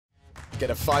Get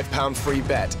a £5 free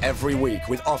bet every week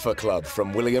with Offer Club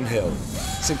from William Hill.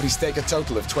 Simply stake a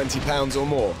total of £20 or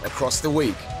more across the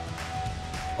week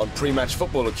on pre-match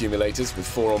football accumulators with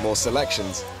 4 or more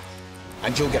selections,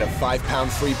 and you'll get a £5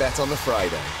 free bet on the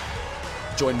Friday.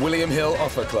 Join William Hill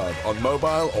Offer Club on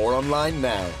mobile or online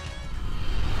now.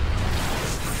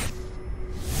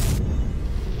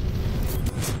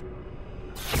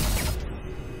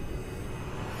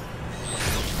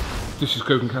 This is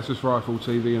KUGAN CASSIUS Rifle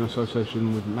TV in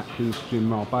association with Mackins Gym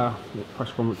Marbella.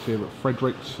 Press conference here at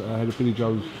Fredericks, ahead of Billy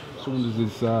Joe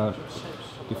Saunders'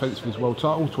 defence of his world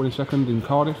title, 22nd in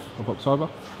Cardiff of October.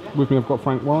 With me I've got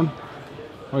Frank Warren.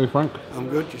 How are you, Frank? I'm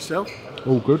good, yourself?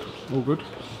 All good, all good.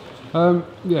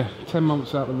 Yeah, 10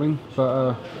 months out of the ring,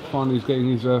 but finally he's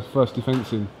getting his first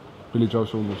defence in, Billy Joe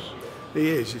Saunders. He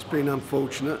is, it's been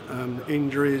unfortunate,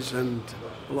 injuries and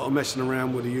a lot of messing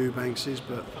around with the Eubankses,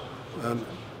 but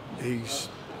he's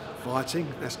fighting,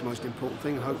 that's the most important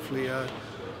thing, and hopefully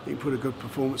he can put a good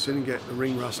performance in and get the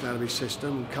ring rust out of his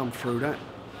system and come through that.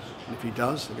 And if he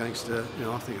does, against I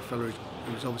think a fellow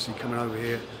who's obviously coming over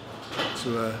here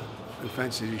to who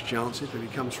fancies his chances, but if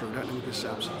he comes through that, then we can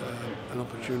set up an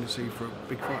opportunity for a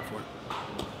big fight for him.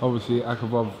 Obviously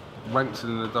Akavov ranks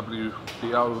in the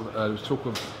WBO, there was talk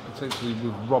of potentially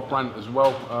with Rob Brandt as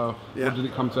well. Yeah. What did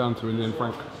it come down to in the end,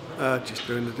 Frank? Just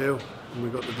doing the deal, and we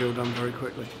got the deal done very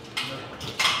quickly.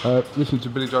 Listen to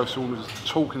Billy Joe Saunders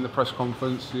talk in the press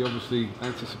conference. He obviously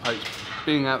anticipates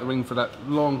being out the ring for that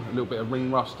long, a little bit of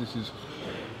ring rust. This is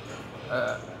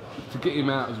to get him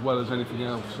out as well as anything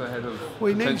else ahead of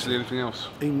potentially anything else.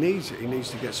 He needs it. He needs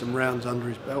to get some rounds under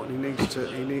his belt, and he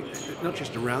needs not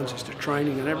just the rounds, it's the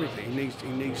training and everything. He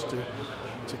needs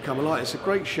to come alive. It's a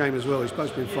great shame as well. He's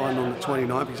supposed to be fighting on the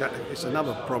 29th. It's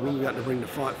another problem. We had to bring the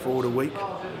fight forward a week,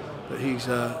 but he's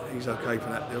okay for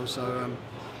that deal. So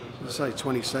as I say,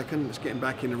 22nd. Let's get him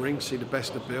back in the ring, see the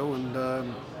best of Bill,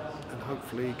 and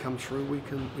hopefully he comes through. We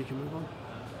can move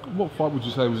on. What fight would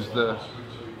you say was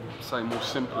more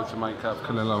simpler to make out of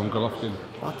Canelo and Golovkin?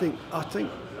 I think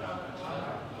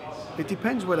it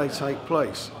depends where they take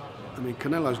place. I mean,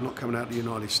 Canelo's not coming out of the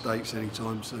United States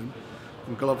anytime soon,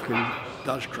 and Golovkin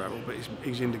does travel, but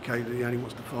he's indicated he only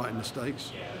wants to fight in the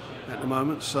States at the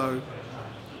moment. So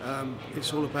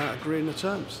it's all about agreeing the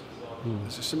terms.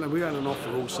 It's a similar. We had an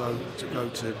offer also to go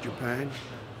to Japan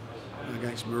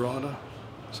against Murata,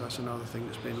 so that's another thing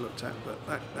that's been looked at.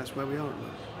 But that's where we are at the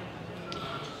moment.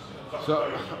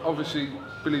 So obviously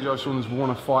Billy Joe Saunders will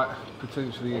want to fight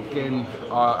potentially again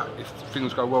if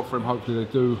things go well for him. Hopefully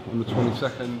they do on the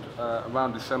 22nd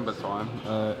around December time.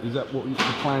 Is that what the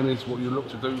plan is? What you look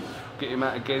to do? Get him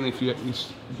out again if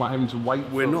he's having to wait?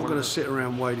 We're not going to sit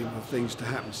around waiting for things to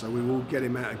happen. So we will get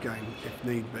him out again if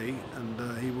need be,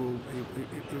 and he will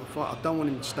fight. I don't want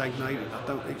him stagnated.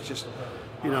 It's just,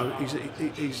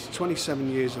 he's 27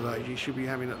 years of age. He should be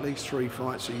having at least 3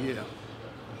 fights a year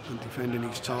and defending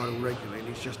his title regularly, and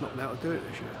he's just not been able to do it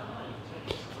this year.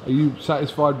 Are you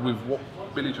satisfied with what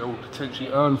Billy Joe will potentially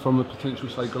earn from a potential,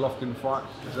 say, Golovkin fight?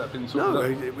 Has that been sort of...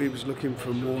 No, he was looking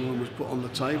for more than was put on the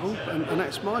table, and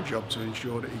that's my job to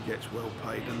ensure that he gets well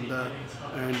paid.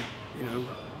 And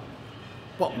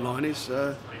bottom line is,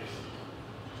 at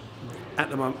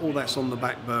the moment, all that's on the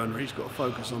back burner. He's got to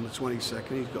focus on the 22nd.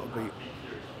 He's got to beat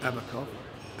Akavov,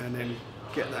 and then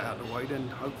get that out of the way, then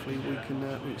hopefully we can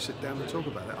sit down and talk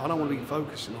about it. I don't want to be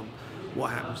focusing on what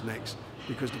happens next,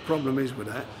 because the problem is with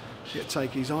that, he'll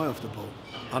take his eye off the ball.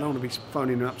 I don't want to be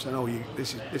phoning him up saying, oh,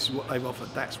 this is what they've offered,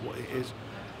 that's what it is.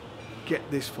 Get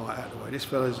this fight out of the way. This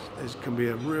fella can be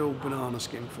a real banana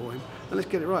skin for him, and let's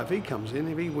get it right. If he comes in,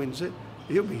 if he wins it,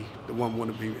 he'll be the one want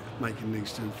to be making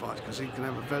these 2 fights, because he can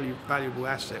have a valuable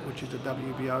asset, which is the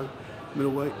WBO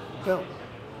middleweight belt.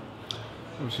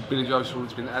 Obviously Billy Joe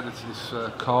Saunders has been added to this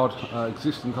card,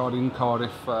 existing card in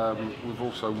Cardiff, with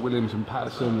also Williams and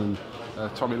Patterson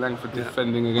and Tommy Langford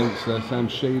defending against Sam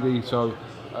Sheedy. So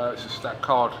it's a stacked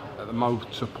card at the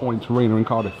Motor Point Arena in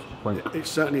Cardiff. It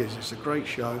certainly is. It's a great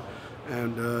show,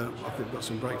 and I think we've got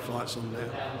some great fights on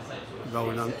there,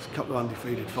 involving a couple of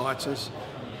undefeated fighters.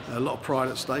 A lot of pride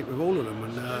at stake with all of them,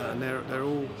 and they're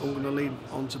all going to lead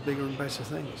on to bigger and better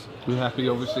things. You're happy,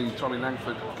 obviously, Tommy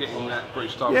Langford getting that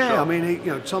British style shot? Yeah, I mean,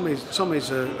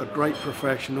 Tommy's a great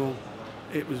professional.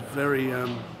 It was very. I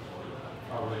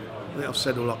think I've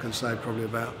said all I can say probably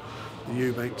about the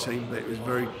Eubank team, but it was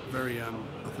very, very. I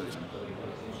think it's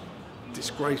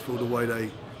disgraceful the way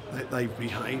they've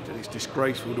behaved, and it's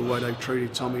disgraceful the way they've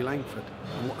treated Tommy Langford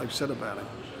and what they've said about him.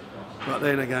 But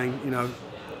then again,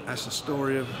 that's the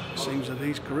story of, seems, of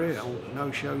his career.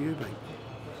 No-show Eubank.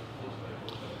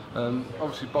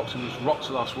 Obviously boxing was rocked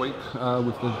last week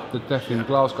with the death in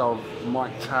Glasgow of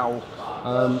Mike Towell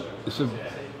It's a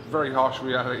very harsh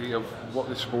reality of what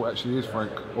this sport actually is,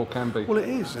 Frank, or can be. Well, it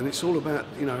is, and it's all about,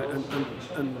 you know,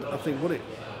 and I think what it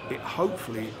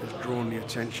hopefully has drawn the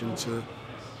attention to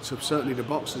certainly the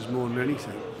boxers more than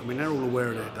anything. I mean, they're all aware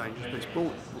of their dangers, but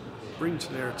it's bring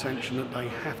to their attention that they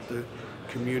have to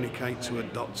communicate to a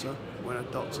doctor when a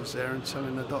doctor's there and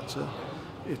telling the doctor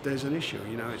if there's an issue.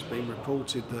 You know, it's been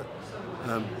reported that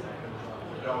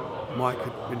Mike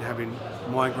had been having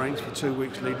migraines for 2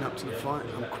 weeks leading up to the fight.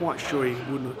 I'm quite sure he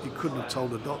couldn't have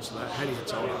told the doctor that. Had he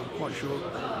told him, I'm quite sure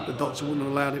the doctor wouldn't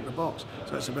have allowed him to box.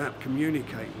 So it's about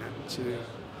communicating that to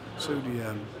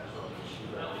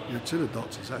the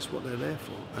doctors. That's what they're there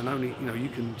for. And only, you know, you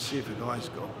can see if a guy's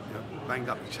got, you know, banged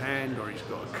up his hand or he's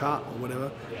got a cut or whatever,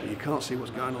 but you can't see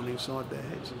what's going on inside their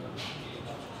heads.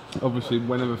 Obviously,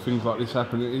 whenever things like this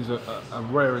happen, it is a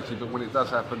rarity, but when it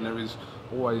does happen, there is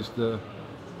always the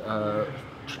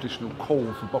traditional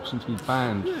call for boxing to be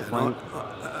banned.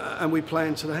 Yeah, and we play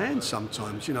into the hands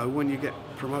sometimes. You know, when you get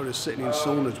promoters sitting in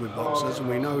saunas with boxers, and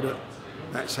we know that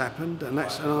that's happened, and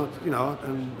that's you know,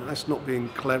 and that's not being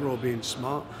clever or being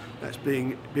smart. That's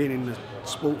being in the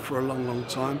sport for a long, long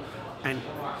time. And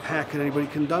how can anybody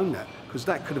condone that? Because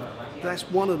that's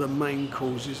one of the main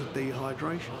causes of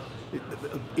dehydration,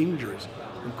 of injuries.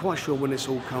 I'm quite sure when this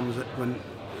all comes at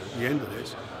the end of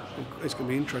this, it's going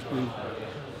to be interesting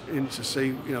to see,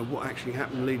 you know, what actually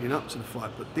happened leading up to the fight.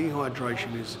 But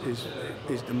dehydration is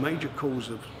the major cause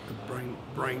of brain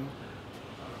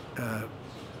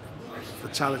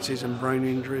fatalities and brain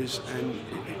injuries and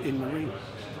in the ring,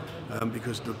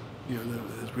 because as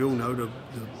we all know, the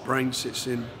brain sits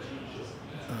in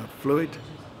fluid,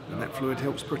 and that fluid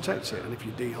helps protect it. And if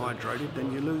you're dehydrated,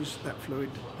 then you lose that fluid.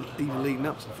 Even leading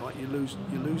up to the fight, you lose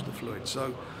the fluid.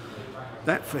 So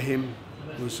that for him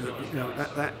was, you know,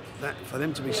 that for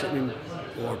them to be sitting in,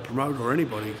 or a promoter or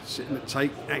anybody sitting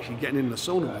actually getting in the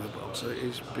sauna with a boxer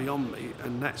is beyond me,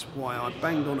 and that's why I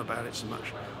banged on about it so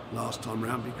much last time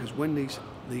round, because when these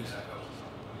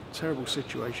terrible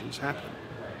situations happen,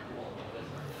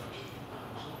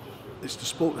 it's the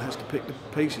sport that has to pick the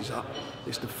pieces up.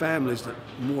 It's the families that,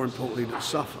 more importantly, that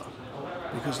suffer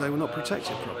because they were not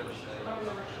protected properly.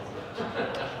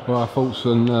 Well, our thoughts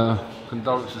and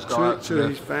condolences go out to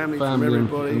his family, from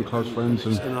everybody, and close friends.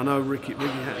 And I know Ricky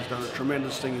Hatton's done a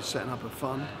tremendous thing in setting up a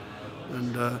fund,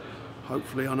 and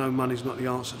hopefully, I know money's not the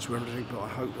answer to everything, but I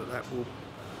hope that will,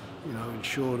 you know,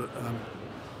 ensure that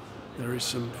there is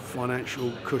some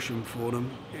financial cushion for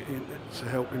them to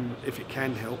help him, if it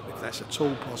can help, if that's at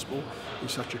all possible, in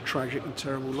such a tragic and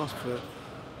terrible loss for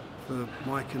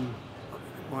Mike and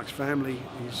Mike's family.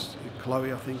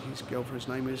 Chloe, I think his girlfriend's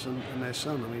name is, and their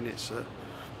son. I mean, it's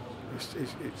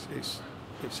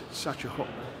such an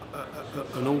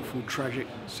awful, tragic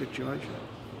situation.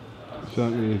 It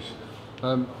certainly is.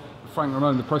 Frank, I know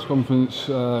in the press conference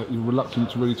you're reluctant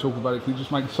to really talk about it. Can you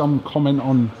just make some comment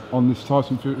on this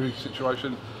Tyson Fury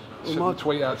situation? Well, my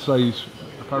tweet out today he's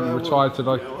apparently retired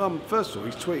today. First of all,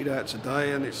 he's tweeted out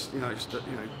today, and it's I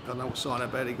don't know what side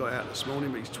of bed he got out this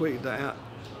morning, but he's tweeted that out.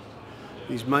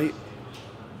 His mate,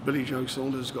 Billy Joe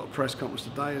Saunders, has got a press conference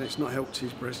today, and it's not helped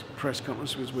his press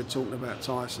conference because we're talking about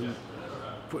Tyson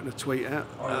putting a tweet out.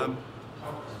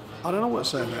 I don't know what to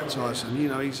say about Tyson. You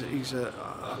know,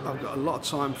 I've got a lot of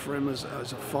time for him as a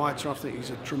fighter. I think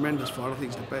he's a tremendous fighter. I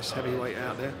think he's the best heavyweight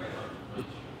out there.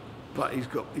 But he's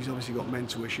obviously got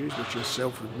mental issues, which is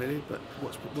self-admitted. But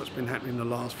what's been happening in the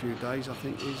last few days, I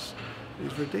think, is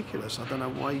ridiculous. I don't know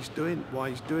why he's doing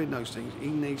those things. He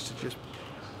needs to just,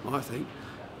 I think,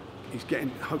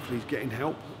 hopefully he's getting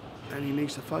help, and he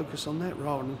needs to focus on that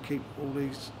rather than keep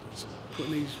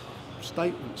putting these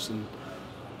statements and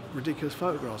ridiculous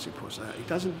photographs he puts out. He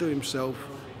doesn't do himself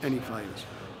any favours,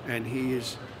 and he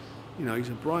is, you know, he's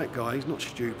a bright guy. He's not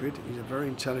stupid. He's a very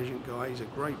intelligent guy. He's a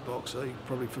great boxer. He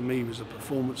probably, for me, was a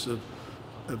performance of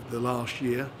the last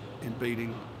year in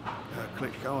beating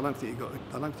Klitschko. I don't think he got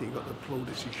the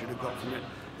plaudits he should have got from it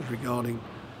regarding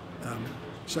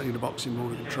certainly the Boxing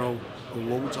Border Control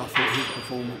Awards. I thought his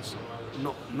performance,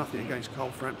 nothing against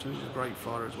Cole Frampton, he's a great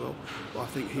fighter as well, but I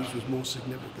think his was more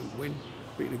significant win,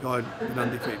 beating a guy who'd been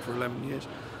undefeated for 11 years.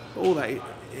 But all that,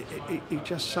 he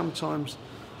just sometimes,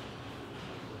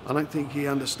 I don't think he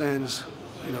understands,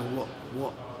 you know,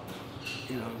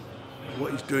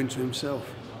 what he's doing to himself.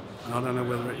 And I don't know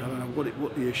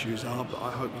what the issues are, but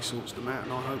I hope he sorts them out,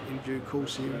 and I hope in due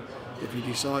course, if he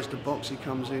decides to box, he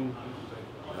comes in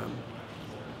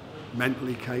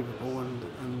mentally capable and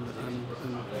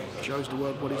shows the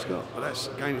world what he's got. But that's,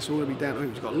 again, it's all going to be down to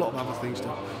him. He's got a lot of other things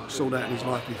to sort out in his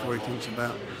life before he thinks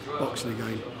about boxing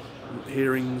again.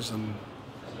 Hearings and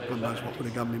God knows what with a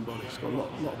governing body. He's got a lot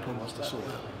of problems to sort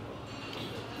out.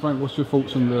 Frank, what's your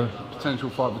thoughts on the potential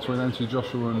fight between Anthony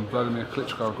Joshua and Vladimir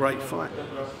Klitschko? Great fight.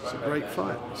 It's a great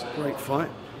fight. It's a great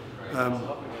fight.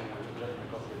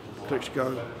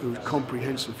 Klitschko, who was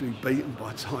comprehensively beaten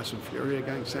by Tyson Fury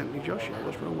against Anthony Joshua.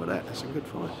 What's wrong with that? That's a good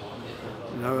fight.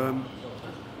 You know,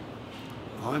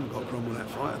 I haven't got a problem with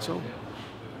that fight at all.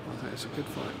 I think it's a good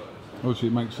fight. Obviously,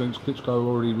 it makes sense. Klitschko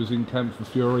already was in camp for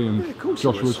Fury, and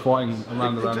Joshua was fighting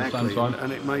around the same time.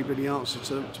 And it may be the answer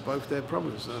to both their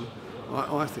problems.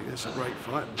 I think that's a great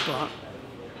fight, but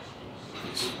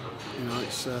it's, you know,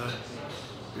 it's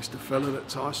the fella that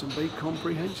Tyson beat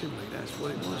comprehensively. That's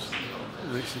what it was.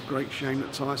 And it's a great shame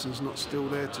that Tyson's not still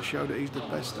there to show that he's the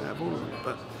best out of all of them.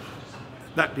 But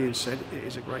that being said, it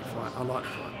is a great fight. I like the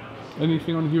fight.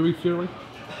 Anything on Hughie Fury?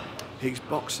 He's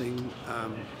boxing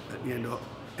at the end of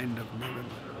November.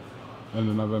 End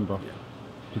of November. Yeah.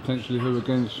 Potentially who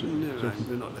against? No,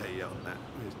 we're not there yet on that.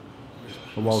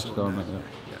 A while to go on that, yeah.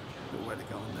 Yeah, a way to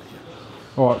go on that yet.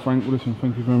 All right, Frank. Well, listen,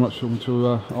 thank you very much for coming to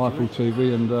iFall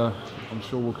TV, and I'm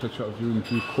sure we'll catch up with you in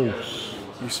due course.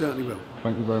 You certainly will.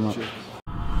 Thank you very much. Cheers.